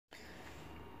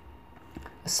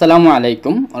আসসালামু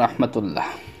আলাইকুম রহমতুল্লাহ।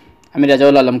 আমি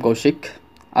রেজাউল আলম কৌশিক।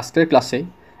 আজকের ক্লাসে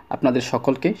আপনাদের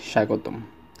সকলকে স্বাগতম।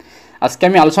 আজকে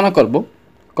আমি আলোচনা করব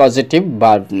কজেটিভ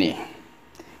ভার্ব নিয়ে।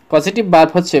 কজেটিভ ভার্ব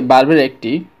হচ্ছে ভার্বের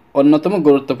একটি অন্যতম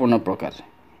গুরুত্বপূর্ণ প্রকার।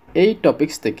 এই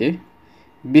টপিকস থেকে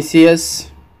বিসিএস,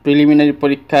 প্রিলিমিনারি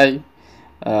পরীক্ষায়,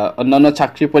 অন্যান্য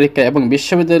চাকরি পরীক্ষায় এবং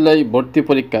বিশ্ববিদ্যালয় ভর্তি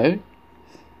পরীক্ষায়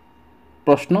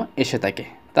প্রশ্ন এসে থাকে।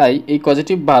 তাই এই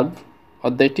কজেটিভ ভার্ব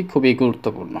অধ্যায়টি খুবই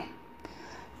গুরুত্বপূর্ণ।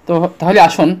 তাহলে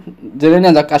আসুন জেনে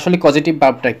নেওয়া যাক আসলে কজেটিভ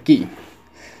ভার্বটা কি।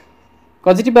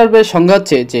 কজেটিভ ভার্বের সংজ্ঞা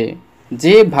হচ্ছে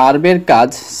যে ভার্বের কাজ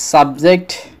সাবজেক্ট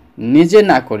নিজে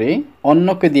না করে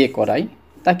অন্যকে দিয়ে করায়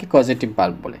তাকে কজেটিভ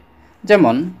ভার্ব বলে।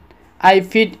 যেমন আই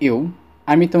ফিড ইউ,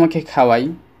 আমি তোমাকে খাওয়াই।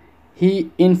 হি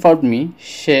ইনফর্ম মি,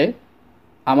 সে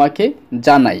আমাকে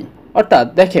জানাই। অর্থাৎ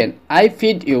দেখেন, আই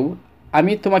ফিড ইউ,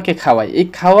 আমি তোমাকে খাওয়াই, এই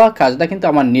খাওয়া কাজটা কিন্তু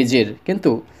আমার নিজের,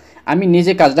 কিন্তু আমি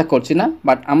নিজে কাজটা করছি না,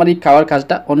 বাট আমার এই খাওয়ার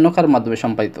কাজটা অন্য কারোর মাধ্যমে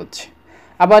সম্পাদিত হচ্ছে।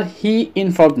 আবার হি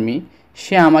ইনফর্ম মি,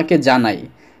 সে আমাকে জানায়।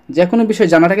 যে কোনো বিষয়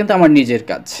জানাটা কিন্তু আমার নিজের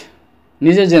কাজ,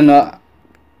 নিজের জন্য,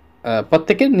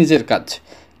 প্রত্যেকের নিজের কাজ,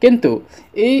 কিন্তু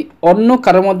এই অন্য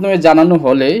কারোর মাধ্যমে জানানো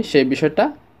হলে সেই বিষয়টা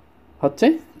হচ্ছে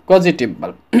পজিটিভ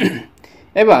ভার্ব।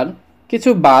 এবার কিছু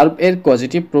ভার্ব এর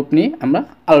পজিটিভ রূপ নিয়ে আমরা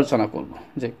আলোচনা করব।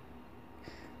 যে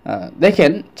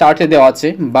দেখেন চার্টে দেওয়া আছে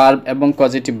ভার্ব এবং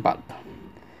পজিটিভ ভার্ব।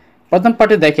 প্রথম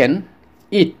পার্টে দেখেন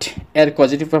ইট এর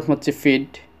পজিটিভ ফর্ম হচ্ছে ফিড,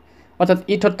 অর্থাৎ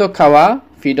ইট অর্থ খাওয়া,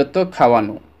 ফিড অর্থ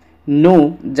খাওয়ানো। নো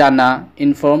জানা,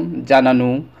 ইনফর্ম জানানো।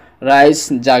 রাইজ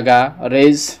জাগা,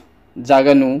 রেজ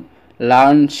জাগানো।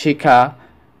 লার্ন শিখা,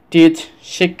 টিচ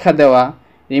শিক্ষা দেওয়া।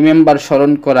 রিমেম্বার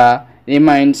স্মরণ করা,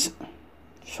 রিমাইন্ডস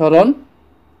স্মরণ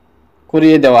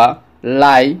করিয়ে দেওয়া।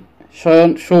 লাই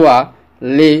শোয়া,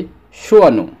 লে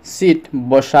শোয়ানো। সিট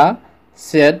বসা,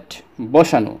 সেট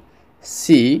বসানো।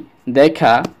 সি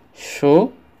দেখা, শো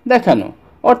দেখানো।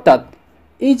 অর্থাৎ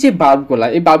এই যে ভার্বগুলা,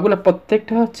 এই ভার্বগুলা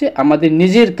প্রত্যেকটা হচ্ছে আমাদের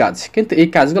নিজের কাজ, কিন্তু এই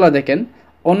কাজগুলো দেখেন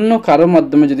অন্য কারোর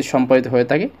মাধ্যমে যদি সম্পাদিত হয়ে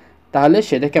থাকে তাহলে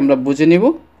সেটাকে আমরা বুঝে নিব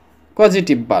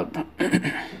পজিটিভ ভার্ব।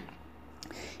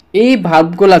 এই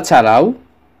ভার্বগুলা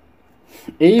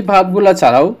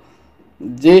ছাড়াও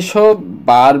যেসব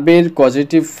ভার্বের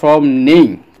পজিটিভ ফর্ম নেই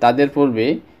তাদের পূর্বে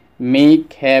মেক,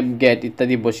 হ্যাভ, গেট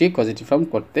ইত্যাদি বসিয়ে পজিটিভ ফর্ম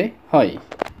করতে হয়।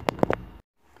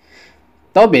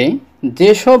 তবে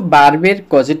যেসব ভার্বের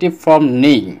পজিটিভ ফর্ম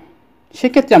নেই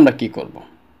সেক্ষেত্রে আমরা কি করব?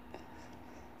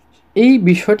 এই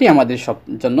বিষয়টি আমাদের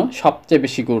জন্য সবচেয়ে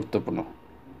বেশি গুরুত্বপূর্ণ।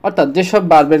 অর্থাৎ যেসব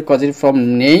ভার্বের পজিটিভ ফর্ম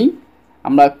নেই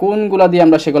আমরা কোনগুলা দিয়ে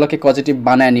আমরা সেগুলোকে পজিটিভ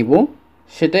বানায় নিব,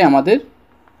 সেটাই আমাদের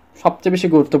সবচেয়ে বেশি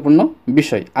গুরুত্বপূর্ণ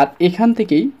বিষয়। আর এখান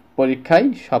থেকেই পরীক্ষায়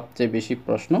সবচেয়ে বেশি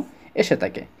প্রশ্ন এসে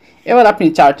থাকে। এবার আপনি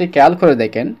চার্টে খেয়াল করে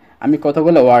দেখেন, আমি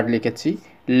কতগুলো ওয়ার্ড লিখেছি।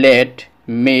 Late,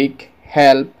 make,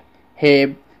 help, have,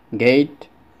 gate,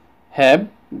 have,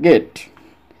 gate.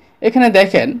 এখানে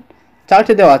দেখেন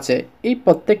চার্টে দেওয়া আছে এই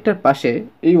প্রত্যেকটার পাশে,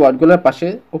 এই ওয়ার্ডগুলোর পাশে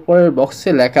উপরের বক্সে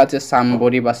লেখা আছে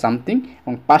সামবডি বা সামথিং,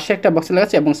 এবং পাশে একটা বক্সে লেখা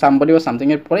আছে এবং সামবডি বা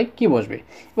সামথিংয়ের পরে কি বসবে।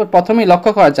 এবার প্রথমেই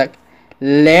লক্ষ্য করা যাক,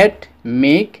 লেট,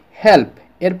 মেক, হেল্প,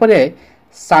 এরপরে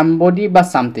সামবডি বা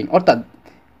সামথিং, অর্থাৎ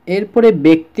এরপরে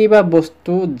ব্যক্তি বা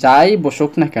বস্তু যাই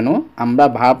বসুক না কেন আমরা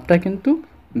ভার্বটা কিন্তু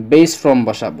বেস ফর্ম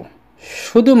বসাবো।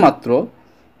 শুধুমাত্র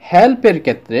হেল্পের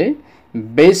ক্ষেত্রে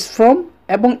বেস ফর্ম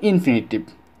এবং ইনফিনিটিভ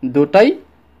দুটাই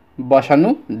বসানো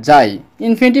যায়।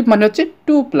 ইনফিনিটিভ মানে হচ্ছে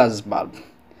টু প্লাস ভার্ব।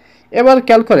 এবার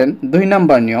খেয়াল করেন 2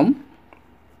 নম্বর নিয়ম,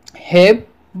 হ্যাভ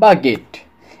বা গেট।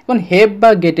 এখন হ্যাভ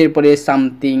বা গেটের পরে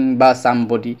সামথিং বা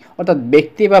সামবডি, অর্থাৎ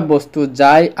ব্যক্তি বা বস্তু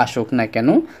যাই আসুক না কেন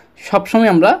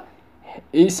সবসময় আমরা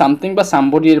এই সামথিং বা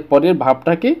সামবডি এর পরের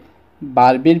ভার্বটাকে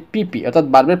ভার্বের পিপি অর্থাৎ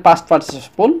ভার্বের পাস্ট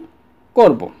পার্টিসিপল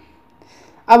করব।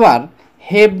 আবার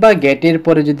হ্যাভ বা গেটের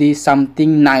পরে যদি সামথিং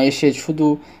না এসে শুধু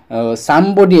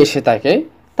সামবডি এসে থাকে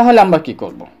তাহলে আমরা কি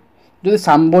করব? যদি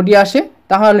সামবডি আসে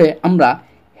তাহলে আমরা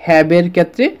হ্যাভের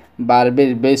ক্ষেত্রে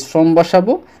ভার্বের বেস ফর্ম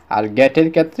বসাবো, আর গেটের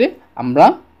ক্ষেত্রে আমরা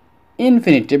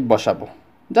ইনফিনিটিভ বসাবো।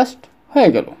 জাস্ট হয়ে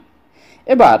গেল।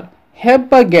 এবার হ্যাভ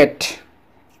বা গেট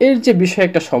এর যে বিষয়ে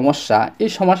একটা সমস্যা, এই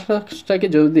সমস্যাটাকে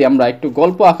যদি আমরা একটু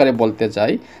গল্প আকারে বলতে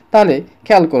চাই তাহলে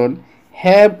খেয়াল করুন,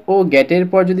 হ্যাভ ও গেটের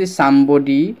পর যদি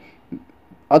সামবডি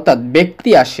অর্থাৎ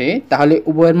ব্যক্তি আসে তাহলে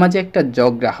উভয়ের মাঝে একটা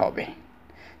ঝগড়া হবে।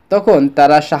 তখন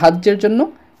তারা সাহায্যের জন্য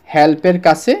হেল্পের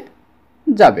কাছে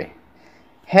যাবে।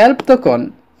 হেল্প তখন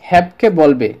হ্যাভকে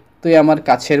বলবে, তুই আমার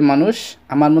কাছের মানুষ,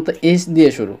 আমার মতো এস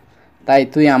দিয়ে শুরু, তাই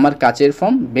তুই আমার কাছের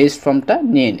ফর্ম বেস ফর্মটা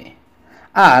নিয়ে নে।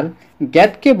 আর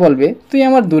গেটকে বলবে, তুই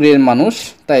আমার দূরের মানুষ,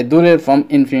 তাই দূরের ফর্ম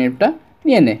ইনফিনিটিভটা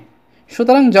নিয়ে নে।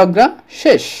 সুতরাং ঝগড়া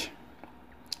শেষ।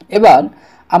 এবার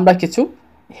আমরা কিছু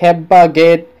হ্যাভ বা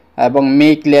গেট এবং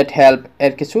মেক, লেট, হেল্প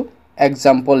এর কিছু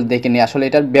এক্সাম্পল দেখে নিই আসলে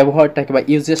এটার ব্যবহারটা কিংবা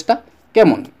ইউজেসটা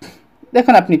কেমন।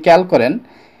 দেখুন আপনি খেয়াল করেন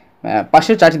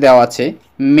পাশের চার্টে দেওয়া আছে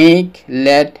মেক,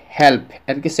 লেট, হেল্প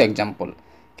এর কিছু এক্সাম্পল।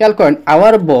 খেয়াল করেন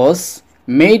আওয়ার বস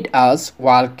made us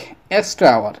work extra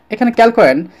hour. এখানে খেয়াল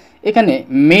করেন এখানে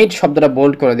মেড শব্দটা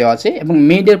বোল্ড করে দেওয়া আছে এবং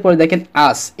মেডের পরে দেখেন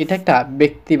আস, এটা একটা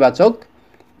ব্যক্তিবাচক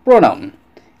প্রোনাউন।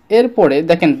 এরপরে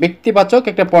দেখেন ব্যক্তিবাচক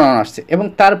একটা প্রোনাউন আসছে এবং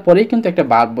তারপরেই কিন্তু একটা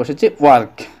ভার্ব বসেছে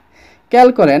ওয়ার্ক। খেয়াল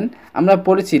করেন আমরা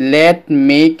পড়েছি লেট,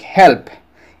 মেক, হেল্প,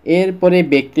 এরপরে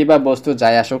ব্যক্তি বা বস্তু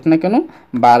যাই আসুক না কেন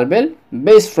ভার্বের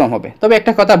বেস ফর্ম হবে। তবে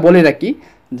একটা কথা বলে রাখি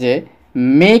যে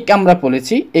মেক আমরা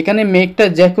বলেছি, এখানে মেকটা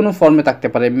যে কোনো ফর্মে থাকতে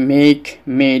পারে, মেক,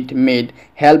 মেড, মেড,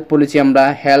 হেল্প বলেছি আমরা,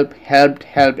 হেল্প, হেল্পড,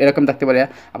 হেল্প এরকম থাকতে পারে।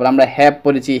 আবার আমরা হ্যাভ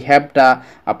বলেছি, হ্যাভটা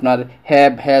আপনার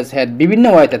হ্যাভ, হ্যাজ, হ্যাড বিভিন্ন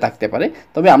ওয়েতে থাকতে পারে।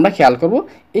 তবে আমরা খেয়াল করব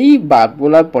এই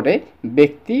ভার্বগুলোর পরে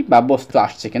ব্যক্তি বা বস্তু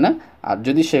আসছে কিনা, আর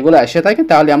যদি সেগুলো এসে থাকে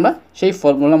তাহলে আমরা সেই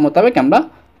ফর্মুলা মোতাবেক আমরা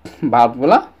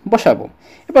ভার্বগুলো বসাবো।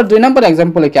 এবার 2 নম্বর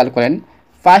এক্সাম্পলে খেয়াল করেন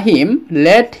Fahim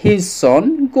late his son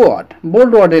go out.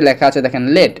 Bold ওয়ার্ডে লেখা আছে দেখেন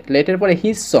লেট, লেটের পরে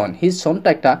হিজ সন, হিজ সনটা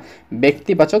একটা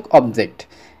ব্যক্তিবাচক অবজেক্ট।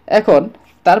 এখন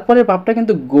তারপরে ভাবটা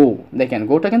কিন্তু গো, দেখেন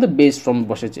গোটা কিন্তু বেস ফর্ম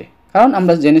বসেছে, কারণ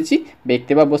আমরা জেনেছি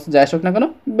ব্যক্তি বা বস্তু যাই আসুক না কেন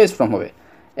বেস ফর্ম হবে।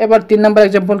 এবার 3 নম্বর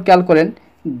এক্সাম্পল খেয়াল করেন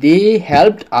দে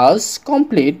helped us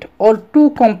complete or to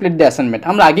complete the assignment.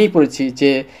 আমরা আগেই পড়েছি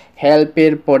যে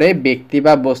হেল্পের পরে ব্যক্তি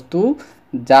বা বস্তু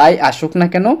যাই আসুক না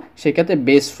কেন সেক্ষেত্রে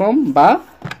বেস ফর্ম বা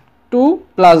টু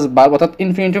প্লাস ভার্ব অর্থাৎ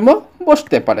ইনফিনিটিভও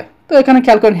বসতে পারে। তো এখানে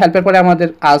খেয়াল করেন হেল্পের পরে আমাদের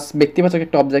আজ ব্যক্তিবাচক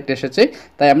একটা অবজেক্ট এসেছে,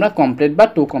 তাই আমরা কমপ্লিট বা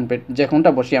টু কমপ্লিট যে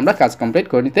কোনটা বসিয়ে আমরা কাজ কমপ্লিট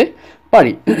করে নিতে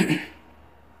পারি।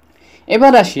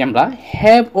 এবার আসি আমরা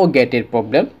হ্যাভ ও গেটের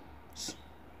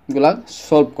প্রবলেমগুলা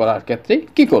সলভ করার ক্ষেত্রে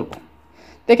কি করব।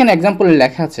 দেখেন এক্সাম্পলে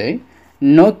লেখা আছে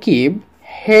Nakib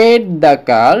head the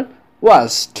car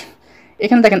waste.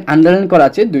 এখানে দেখেন আন্ডারলাইন করা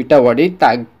আছে দুইটা ওয়ার্ডই,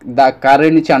 দ্য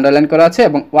কারের নিচে আন্ডারলাইন করা আছে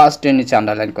এবং ওয়াস্টের নিচে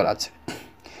আন্ডারলাইন করা আছে।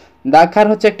 দ্য কার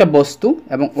হচ্ছে একটা বস্তু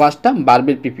এবং ওয়াস্টটা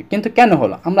ভার্বের প্রিফিক্স। কিন্তু কেন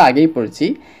হলো আমরা আগেই পড়েছি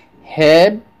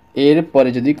হ্যাভ এর পরে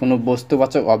যদি কোনো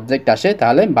বস্তুবাচক অবজেক্ট আসে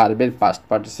তাহলে ভার্বের পাস্ট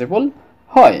পার্টিসিপল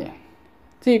হয়।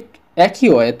 ঠিক একই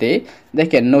ওয়েতে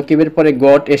দেখেন নকিবের পরে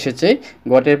গট এসেছে,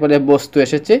 গটের পরে বস্তু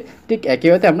এসেছে, ঠিক একই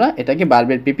ওয়েতে আমরা এটাকে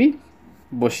ভার্বের পিপি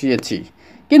বসিয়েছি।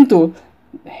 কিন্তু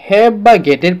হ্যাভ বা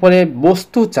গেটের পরে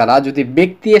বস্তু ছাড়া যদি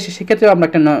ব্যক্তি আসে সেক্ষেত্রেও আমরা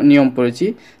একটা নিয়ম পড়েছি,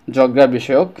 জগ্রা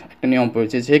বিষয়ক একটা নিয়ম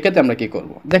পড়েছি। সেক্ষেত্রে আমরা কি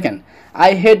করব দেখেন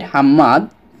I head Hammad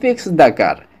fix the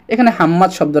car. এখানে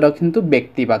হাম্মাদ শব্দটা কিন্তু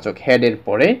ব্যক্তিবাচক হেডের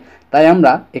পরে, তাই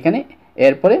আমরা এখানে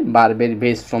এরপরে ভার্বের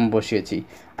বেস ফর্ম বসিয়েছি।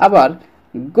 আবার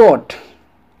goat,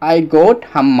 I got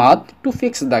Hammad to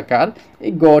fix the car,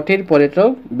 এই গটের পরেটাও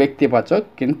ব্যক্তিবাচক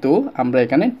কিন্তু আমরা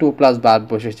এখানে টু প্লাস ভার্ব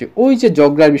বসেছি। ওই যে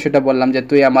জগ্রার বিষয়টা বললাম যে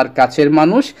তুই আমার কাছের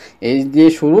মানুষ, এই যে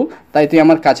শুরু, তাই তুই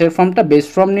আমার কাছের ফর্মটা বেস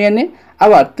ফর্ম নিয়ে নে।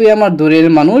 আবার তুই আমার দূরের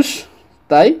মানুষ,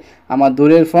 তাই আমার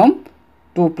দূরের ফর্ম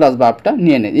টু প্লাস ভার্বটা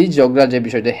নিয়ে নে। এই জগ্রার যে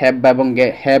বিষয়টা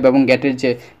হ্যাভ এবং গেটের যে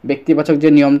ব্যক্তিবাচক যে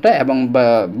নিয়মটা এবং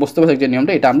বস্তুবাচক যে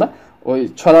নিয়মটা, এটা আমরা ওই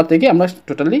ছড়া থেকে আমরা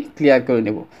টোটালি ক্লিয়ার করে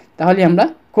নেব। তাহলে আমরা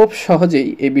খুব সহজেই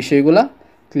এই বিষয়গুলো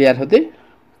ক্লিয়ার হতে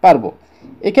পারবো।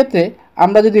 এক্ষেত্রে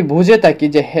আমরা যদি বুঝে থাকি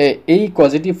যে হ্যাঁ এই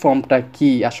পজিটিভ ফর্মটা কি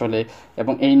আসলে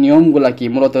এবং এই নিয়মগুলো কি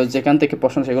মূলত যেখান থেকে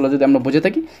প্রশ্ন সেগুলো যদি আমরা বুঝে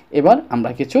থাকি, এবার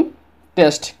আমরা কিছু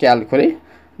টেস্ট খেয়াল করে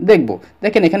দেখব।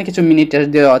 দেখেন এখানে কিছু মিনি টেস্ট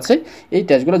দেওয়া আছে, এই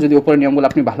টেস্টগুলো যদি উপরের নিয়মগুলো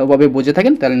আপনি ভালোভাবে বুঝে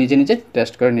থাকেন তাহলে নিজে নিজে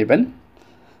টেস্ট করে নেবেন।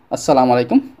 আসসালামু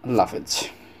আলাইকুম, আল্লাহ হাফেজ।